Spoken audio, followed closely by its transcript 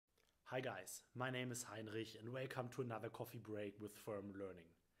Hi guys, my name is Heinrich and welcome to another coffee break with Firm Learning.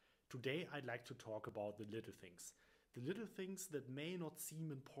 Today I'd like to talk about the little things. The little things that may not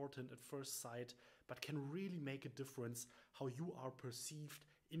seem important at first sight, but can really make a difference how you are perceived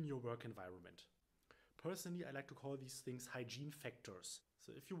in your work environment. Personally, I like to call these things hygiene factors.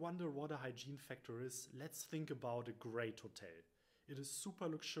 So if you wonder what a hygiene factor is, let's think about a great hotel. It is super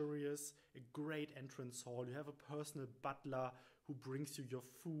luxurious, a great entrance hall. You have a personal butler who brings you your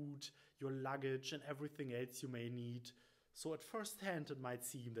food, your luggage, and everything else you may need. So at first hand, it might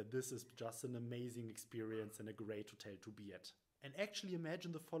seem that this is just an amazing experience and a great hotel to be at. And actually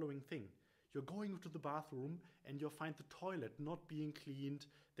imagine the following thing. You're going to the bathroom and you'll find the toilet not being cleaned.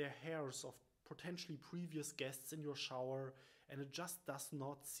 There are hairs of potentially previous guests in your shower, and it just does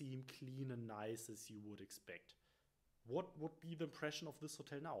not seem clean and nice as you would expect. What would be the impression of this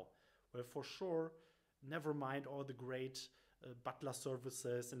hotel now? Well, for sure, never mind all the great butler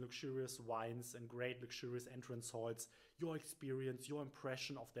services and luxurious wines and great luxurious entrance halls. Your experience, your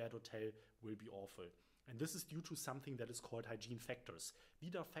impression of that hotel will be awful. And this is due to something that is called hygiene factors.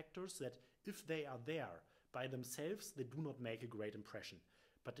 These are factors that, if they are there by themselves, they do not make a great impression.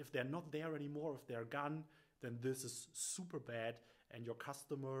 But if they're not there anymore, if they're gone, then this is super bad, and your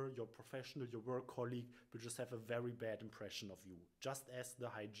customer, your professional, your work colleague will just have a very bad impression of you. Just as the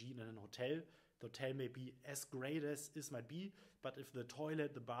hygiene in an hotel, the hotel may be as great as this might be, but if the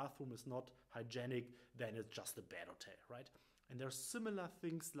toilet, the bathroom is not hygienic, then it's just a bad hotel, right? And there are similar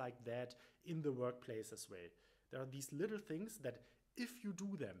things like that in the workplace as well. There are these little things that if you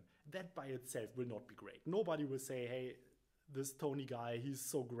do them, that by itself will not be great. Nobody will say, hey, this Tony guy, he's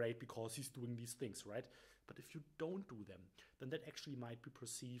so great because he's doing these things, right? But if you don't do them, then that actually might be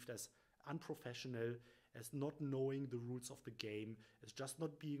perceived as unprofessional, as not knowing the rules of the game, as just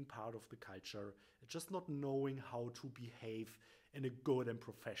not being part of the culture, as just not knowing how to behave in a good and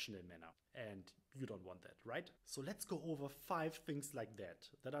professional manner. And you don't want that, right? So let's go over 5 things like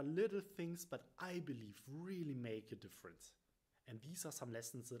that are little things, but I believe really make a difference. And these are some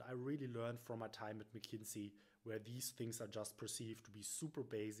lessons that I really learned from my time at McKinsey, where these things are just perceived to be super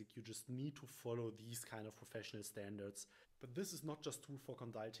basic. You just need to follow these kind of professional standards. But this is not just true for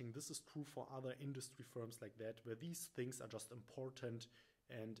consulting. This is true for other industry firms like that, where these things are just important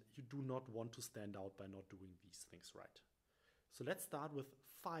and you do not want to stand out by not doing these things right. So let's start with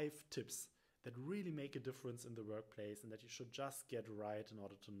 5 tips that really make a difference in the workplace and that you should just get right in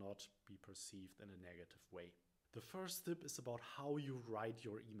order to not be perceived in a negative way. The first tip is about how you write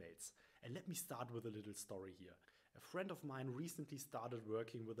your emails. And let me start with a little story here. A friend of mine recently started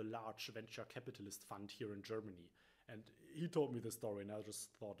working with a large venture capitalist fund here in Germany. And he told me the story and I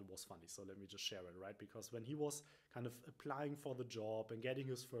just thought it was funny. So let me just share it, right? Because when he was kind of applying for the job and getting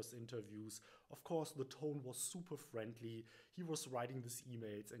his first interviews, of course, the tone was super friendly. He was writing these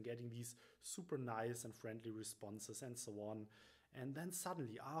emails and getting these super nice and friendly responses and so on. And then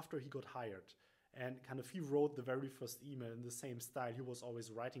suddenly, after he got hired, and kind of he wrote the very first email in the same style he was always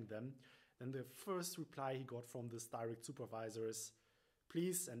writing them. Then the first reply he got from this direct supervisor is,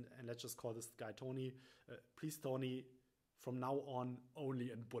 please, and let's just call this guy Tony, please Tony, from now on,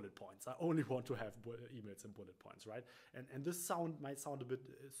 only in bullet points. I only want to have emails in bullet points, right? And this might sound a bit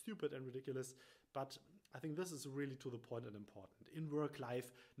stupid and ridiculous, but I think this is really to the point and important. In work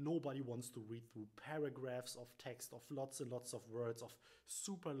life, nobody wants to read through paragraphs of text, of lots and lots of words, of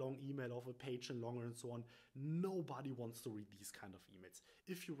super long email, of a page and longer and so on. Nobody wants to read these kind of emails.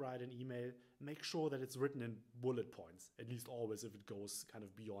 If you write an email, make sure that it's written in bullet points, at least always if it goes kind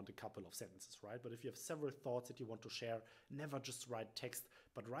of beyond a couple of sentences, right? But if you have several thoughts that you want to share, never just write text,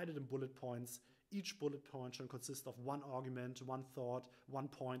 but write it in bullet points. Each bullet point should consist of one argument, one thought, one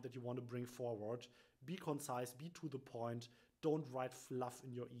point that you want to bring forward. Be concise, be to the point. Don't write fluff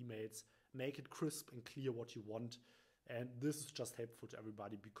in your emails. Make it crisp and clear what you want. And this is just helpful to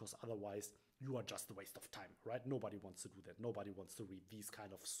everybody because otherwise you are just a waste of time, right? Nobody wants to do that. Nobody wants to read these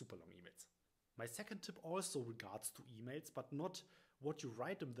kind of super long emails. My second tip also regards to emails, but not what you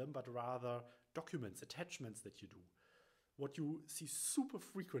write in them, but rather documents, attachments that you do. What you see super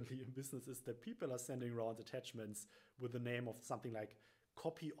frequently in business is that people are sending around attachments with the name of something like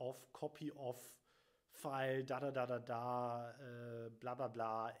copy of, file, blah, blah,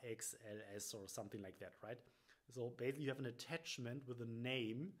 blah, XLS or something like that, right? So basically you have an attachment with a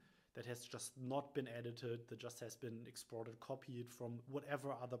name that has just not been edited, that just has been exported, copied from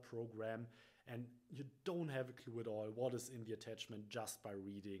whatever other program, and you don't have a clue at all what is in the attachment just by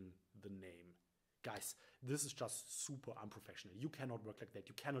reading the name. Guys, this is just super unprofessional. You cannot work like that.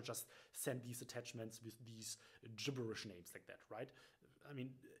 You cannot just send these attachments with these gibberish names like that, right? I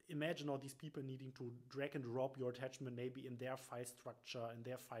mean, imagine all these people needing to drag and drop your attachment maybe in their file structure, in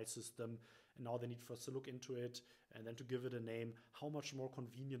their file system, and now they need first to look into it and then to give it a name. How much more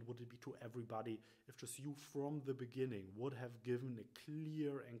convenient would it be to everybody if just you from the beginning would have given a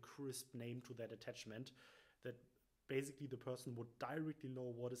clear and crisp name to that attachment, that basically the person would directly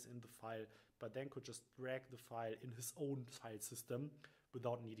know what is in the file, but then could just drag the file in his own file system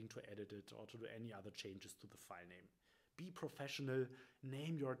without needing to edit it or to do any other changes to the file name. Be professional,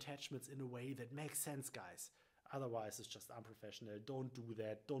 name your attachments in a way that makes sense, guys. Otherwise, it's just unprofessional. Don't do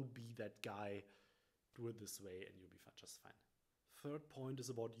that. Don't be that guy. Do it this way and you'll be just fine. Third point is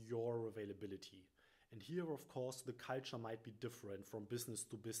about your availability. And here, of course, the culture might be different from business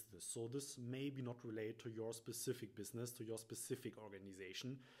to business. So this may be not related to your specific business, to your specific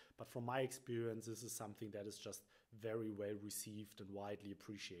organization. But from my experience, this is something that is just very well received and widely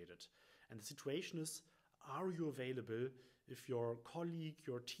appreciated. And the situation is, are you available if your colleague,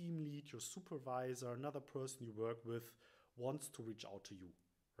 your team lead, your supervisor, another person you work with wants to reach out to you,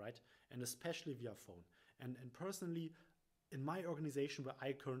 right? And especially via phone. And personally, in my organization where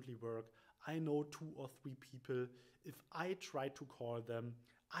I currently work, I know 2 or 3 people. If I try to call them,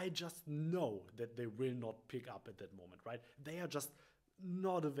 I just know that they will not pick up at that moment, right? They are just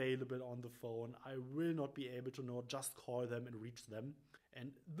not available on the phone. I will not be able to just call them and reach them.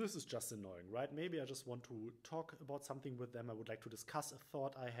 And this is just annoying, right? Maybe I just want to talk about something with them. I would like to discuss a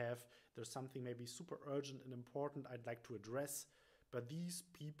thought I have. There's something maybe super urgent and important I'd like to address. But these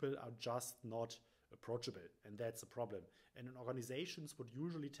people are just not approachable, and that's a problem. And in organizations, what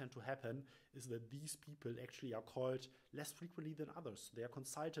usually tend to happen is that these people actually are called less frequently than others. They are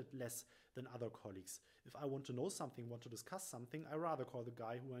consulted less than other colleagues. If I want to know something, want to discuss something, I rather call the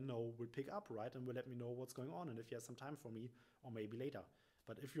guy who I know will pick up, right, and will let me know what's going on and if he has some time for me, or maybe later.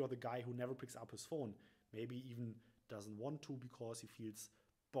 But if you're the guy who never picks up his phone, maybe even doesn't want to because he feels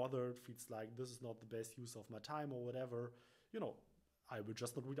bothered, feels like this is not the best use of my time or whatever, I will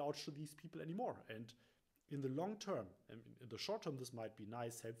just not reach out to these people anymore. And in the long term, and in the short term, this might be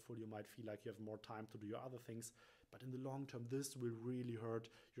nice, helpful. You might feel like you have more time to do your other things. But in the long term, this will really hurt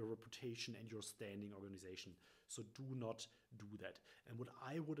your reputation and your standing organization. So do not do that. And what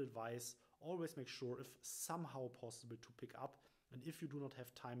I would advise, always make sure, if somehow possible, to pick up. And if you do not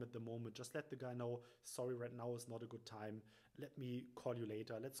have time at the moment, just let the guy know, sorry, right now is not a good time. Let me call you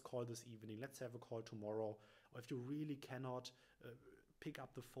later. Let's call this evening. Let's have a call tomorrow. Or if you really cannot pick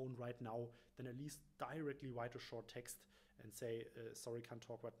up the phone right now, then at least directly write a short text and say, sorry, can't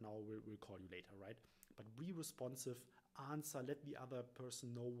talk right now, we'll call you later, right? But be responsive, answer, let the other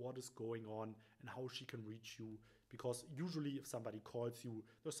person know what is going on and how she can reach you. Because usually if somebody calls you,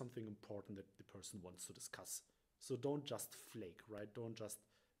 there's something important that the person wants to discuss. So don't just flake, right? Don't just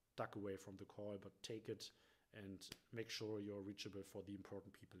duck away from the call, but take it and make sure you're reachable for the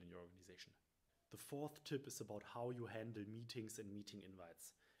important people in your organization. The fourth tip is about how you handle meetings and meeting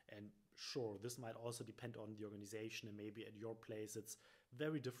invites. And sure, this might also depend on the organization, and maybe at your place it's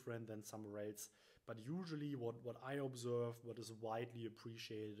very different than somewhere else. But usually what I observe, what is widely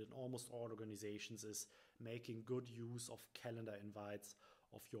appreciated in almost all organizations, is making good use of calendar invites,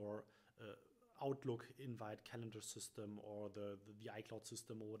 of your Outlook invite calendar system or the iCloud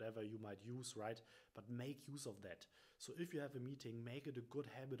system or whatever you might use, right? But make use of that. So if you have a meeting, make it a good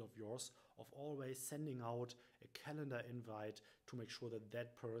habit of yours of always sending out a calendar invite to make sure that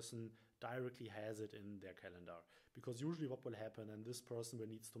that person directly has it in their calendar. Because usually what will happen, and this person will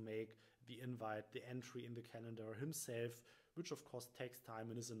need to make the invite, the entry in the calendar himself, which of course takes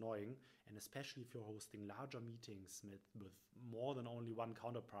time and is annoying. And especially if you're hosting larger meetings with more than only one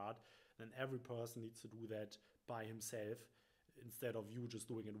counterpart, then every person needs to do that by himself instead of you just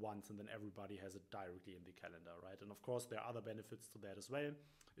doing it once and then everybody has it directly in the calendar, right? And of course, there are other benefits to that as well.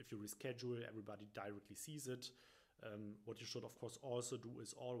 If you reschedule, everybody directly sees it. What you should, of course, also do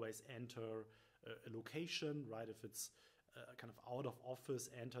is always enter a location, right? If it's kind of out of office,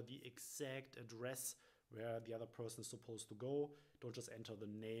 enter the exact address where the other person is supposed to go. Don't just enter the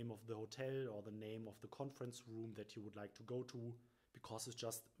name of the hotel or the name of the conference room that you would like to go to, because it's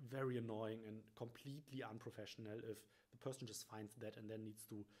just very annoying and completely unprofessional if the person just finds that and then needs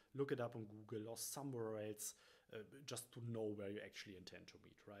to look it up on Google or somewhere else just to know where you actually intend to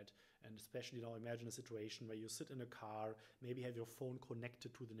meet, right? And especially now, imagine a situation where you sit in a car, maybe have your phone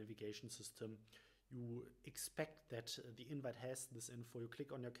connected to the navigation system. You expect that the invite has this info, you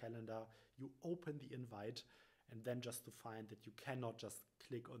click on your calendar, you open the invite, and then just to find that you cannot just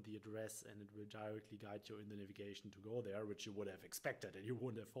click on the address and it will directly guide you in the navigation to go there, which you would have expected and you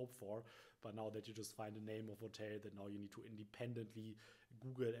wouldn't have hoped for. But now that you just find a name of hotel that now you need to independently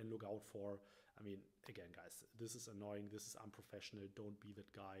Google and look out for, I mean, again, guys, this is annoying. This is unprofessional. Don't be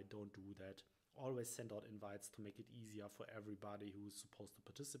that guy. Don't do that. Always send out invites to make it easier for everybody who's supposed to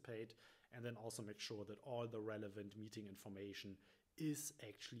participate. And then also make sure that all the relevant meeting information is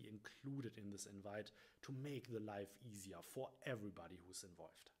actually included in this invite to make the life easier for everybody who's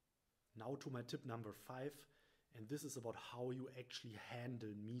involved. Now to my tip number 5, and this is about how you actually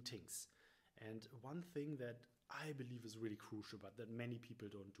handle meetings. And one thing that I believe is really crucial, but that many people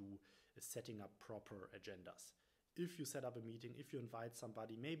don't do, is setting up proper agendas. If you set up a meeting, if you invite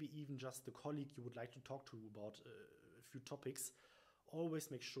somebody, maybe even just the colleague you would like to talk to about a few topics,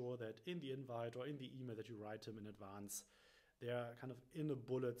 always make sure that in the invite or in the email that you write him in advance, they are kind of in a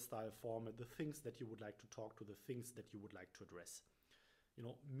bullet style format, the things that you would like to talk to, the things that you would like to address. You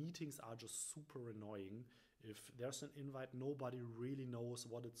know, meetings are just super annoying. If there's an invite, nobody really knows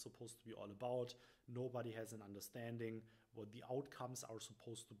what it's supposed to be all about. Nobody has an understanding what the outcomes are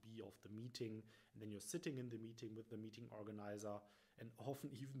supposed to be of the meeting. And then you're sitting in the meeting with the meeting organizer, and often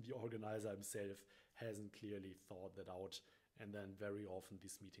even the organizer himself hasn't clearly thought that out. And then very often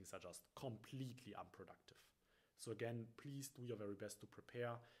these meetings are just completely unproductive. So again, please do your very best to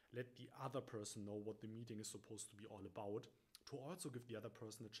prepare. Let the other person know what the meeting is supposed to be all about, to also give the other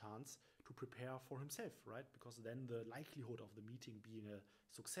person a chance to prepare for himself, right? Because then the likelihood of the meeting being a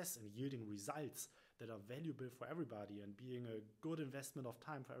success and yielding results that are valuable for everybody and being a good investment of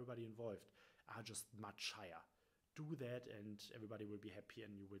time for everybody involved are just much higher. Do that and everybody will be happy,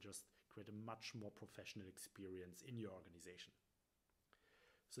 and you will just create a much more professional experience in your organization.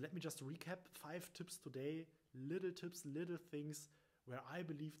 So let me just recap 5 tips today, little tips, little things where I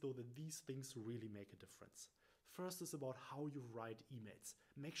believe though that these things really make a difference. First is about how you write emails.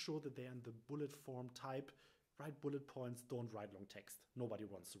 Make sure that they're in the bullet form type. Write bullet points, don't write long text. Nobody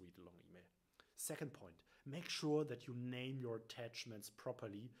wants to read a long email. Second point, make sure that you name your attachments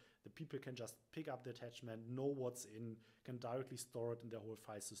properly. The people can just pick up the attachment, know what's in, can directly store it in their whole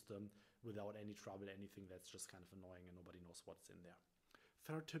file system without any trouble, anything that's just kind of annoying and nobody knows what's in there.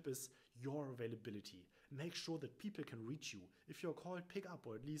 Third tip is your availability. Make sure that people can reach you. If you're called, pick up,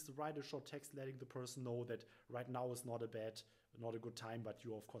 or at least write a short text letting the person know that right now is not a good time, but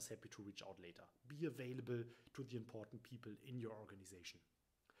you're of course happy to reach out later. Be available to the important people in your organization.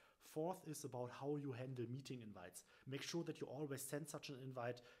 Fourth is about how you handle meeting invites. Make sure that you always send such an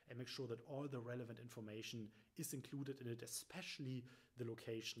invite and make sure that all the relevant information is included in it, especially the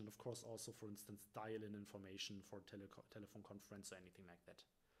location and of course also, for instance, dial-in information for telephone conference or anything like that.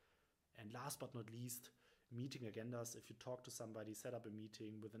 And last but not least, meeting agendas. If you talk to somebody, set up a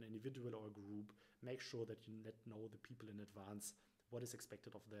meeting with an individual or a group, make sure that you know the people in advance what is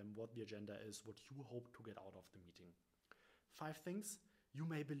expected of them, what the agenda is, what you hope to get out of the meeting. 5 things. You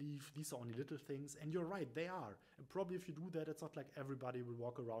may believe these are only little things, and you're right, they are. And probably if you do that, it's not like everybody will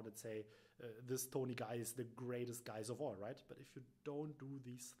walk around and say, this Tony guy is the greatest guys of all, right? But if you don't do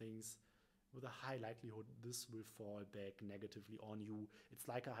these things, with a high likelihood, this will fall back negatively on you. It's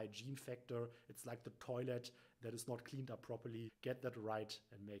like a hygiene factor. It's like the toilet that is not cleaned up properly. Get that right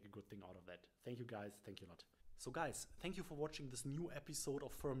and make a good thing out of that. Thank you, guys. Thank you a lot. So guys, thank you for watching this new episode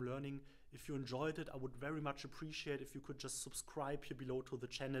of Firm Learning. If you enjoyed it, I would very much appreciate if you could just subscribe here below to the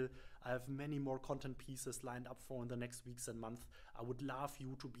channel. I have many more content pieces lined up for in the next weeks and months. I would love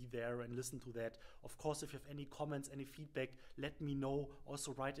you to be there and listen to that. Of course, if you have any comments, any feedback, let me know.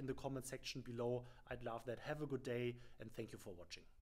 Also write in the comment section below. I'd love that. Have a good day and thank you for watching.